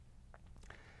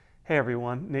Hey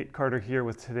everyone, Nate Carter here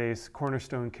with today's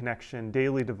Cornerstone Connection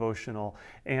Daily Devotional.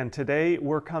 And today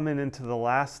we're coming into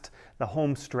the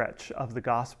home stretch of the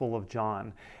Gospel of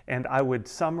John. And I would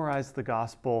summarize the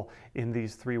Gospel in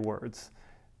these three words: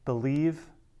 believe,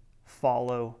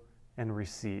 follow, and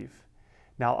receive.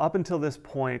 Now, up until this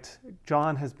point,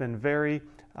 John has been very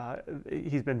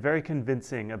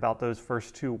convincing about those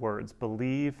first two words,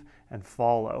 believe and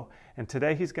follow. And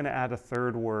today he's going to add a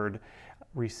third word,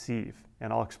 receive.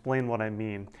 And I'll explain what I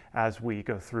mean as we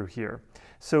go through here.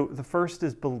 So the first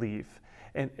is believe.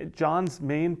 And John's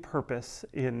main purpose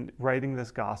in writing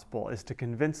this gospel is to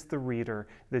convince the reader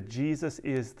that Jesus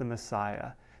is the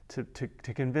Messiah, to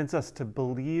convince us to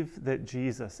believe that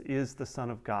Jesus is the Son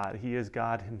of God. He is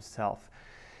God himself.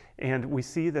 And we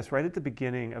see this right at the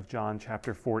beginning of John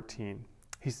chapter 14.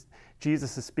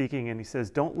 Jesus is speaking and he says,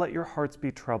 "Don't let your hearts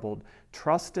be troubled.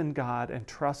 Trust in God and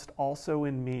trust also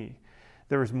in me.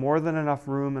 There is more than enough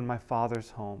room in my Father's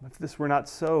home. If this were not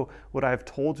so, would I have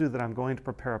told you that I'm going to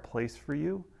prepare a place for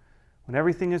you? When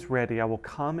everything is ready, I will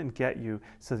come and get you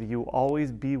so that you will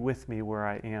always be with me where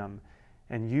I am.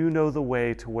 And you know the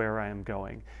way to where I am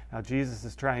going." Now, Jesus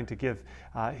is trying to give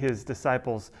his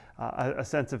disciples a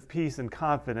sense of peace and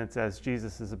confidence as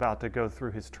Jesus is about to go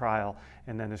through his trial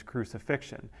and then his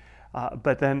crucifixion.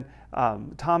 But then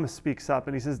Thomas speaks up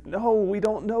and he says, "No, we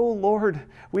don't know, Lord.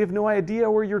 We have no idea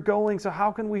where you're going. So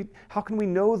how can we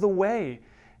know the way?"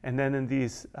 And then in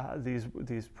these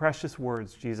precious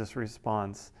words, Jesus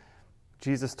responds.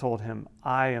 Jesus told him,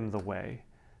 "I am the way,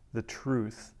 the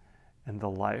truth, and the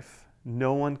life.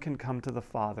 No one can come to the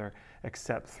Father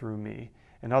except through me."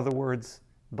 In other words,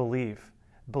 believe.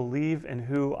 Believe in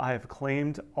who I have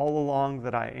claimed all along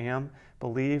that I am.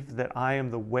 Believe that I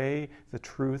am the way, the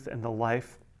truth, and the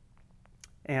life,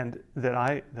 and that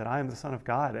I am the Son of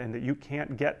God, and that you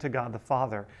can't get to God the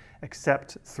Father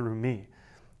except through me.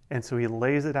 And so he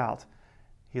lays it out.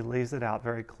 He lays it out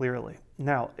very clearly.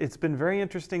 Now, it's been very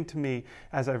interesting to me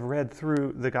as I've read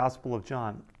through the Gospel of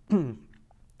John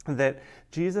that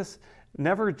Jesus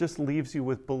never just leaves you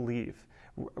with believe.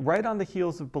 Right on the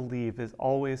heels of believe is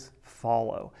always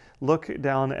follow. Look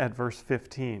down at verse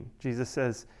 15. Jesus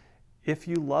says, "If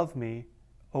you love me,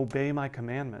 obey my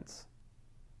commandments."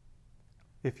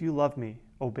 If you love me,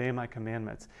 obey my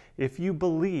commandments. If you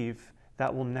believe,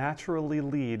 that will naturally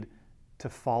lead to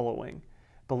following.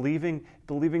 Believing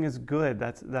is good.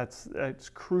 That's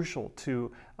crucial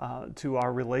to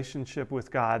our relationship with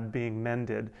God being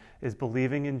mended, is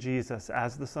believing in Jesus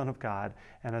as the Son of God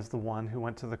and as the one who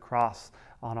went to the cross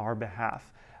on our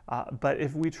behalf. But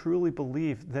if we truly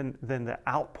believe, then the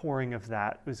outpouring of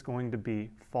that is going to be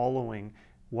following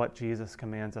what Jesus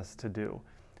commands us to do.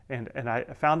 And I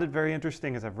found it very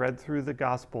interesting as I've read through the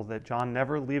gospel that John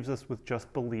never leaves us with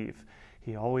just believe.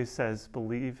 He always says,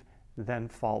 believe, then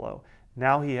follow.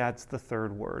 Now he adds the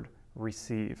third word,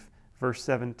 receive. Verse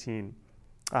 17,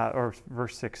 or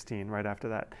verse 16, right after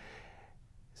that.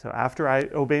 So after I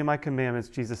obey my commandments,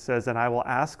 Jesus says, "And I will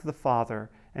ask the Father,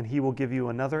 and he will give you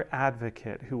another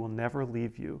advocate who will never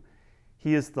leave you.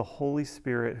 He is the Holy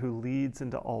Spirit who leads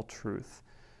into all truth.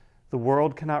 The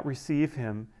world cannot receive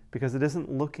him because it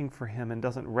isn't looking for him and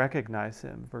doesn't recognize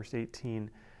him." Verse 18,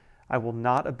 "I will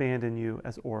not abandon you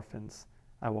as orphans.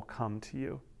 I will come to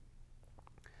you."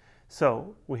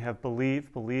 So we have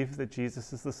believe that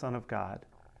Jesus is the Son of God,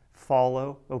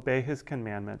 follow, obey his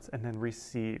commandments, and then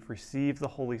receive the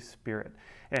Holy Spirit.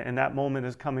 And that moment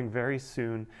is coming very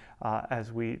soon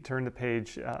as we turn the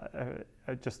page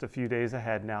just a few days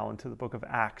ahead now into the book of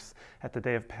Acts at the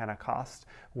day of Pentecost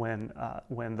when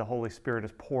the Holy Spirit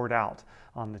is poured out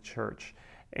on the church.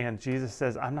 And Jesus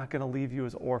says, "I'm not going to leave you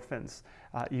as orphans.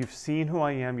 You've seen who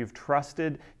I am. You've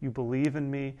trusted. You believe in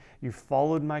me. You've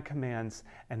followed my commands.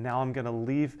 And now I'm going to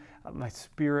leave my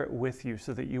Spirit with you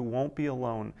so that you won't be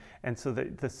alone. And so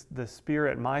that the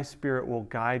Spirit, my Spirit, will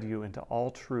guide you into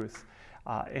all truth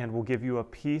and will give you a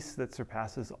peace that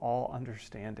surpasses all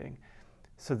understanding."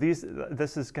 So this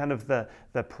is kind of the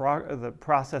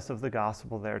process of the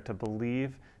gospel there, to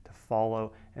believe, to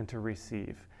follow, and to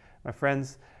receive. My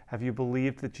friends, have you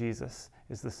believed that Jesus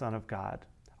is the Son of God?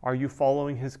 Are you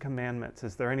following his commandments?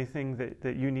 Is there anything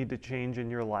that you need to change in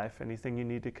your life? Anything you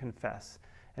need to confess?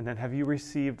 And then have you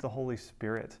received the Holy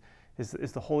Spirit?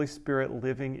 Is the Holy Spirit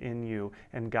living in you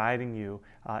and guiding you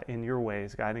in your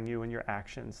ways, guiding you in your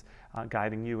actions,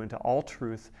 guiding you into all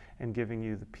truth and giving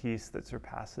you the peace that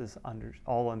surpasses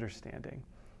all understanding?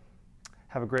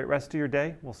 Have a great rest of your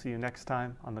day. We'll see you next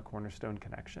time on the Cornerstone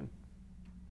Connection.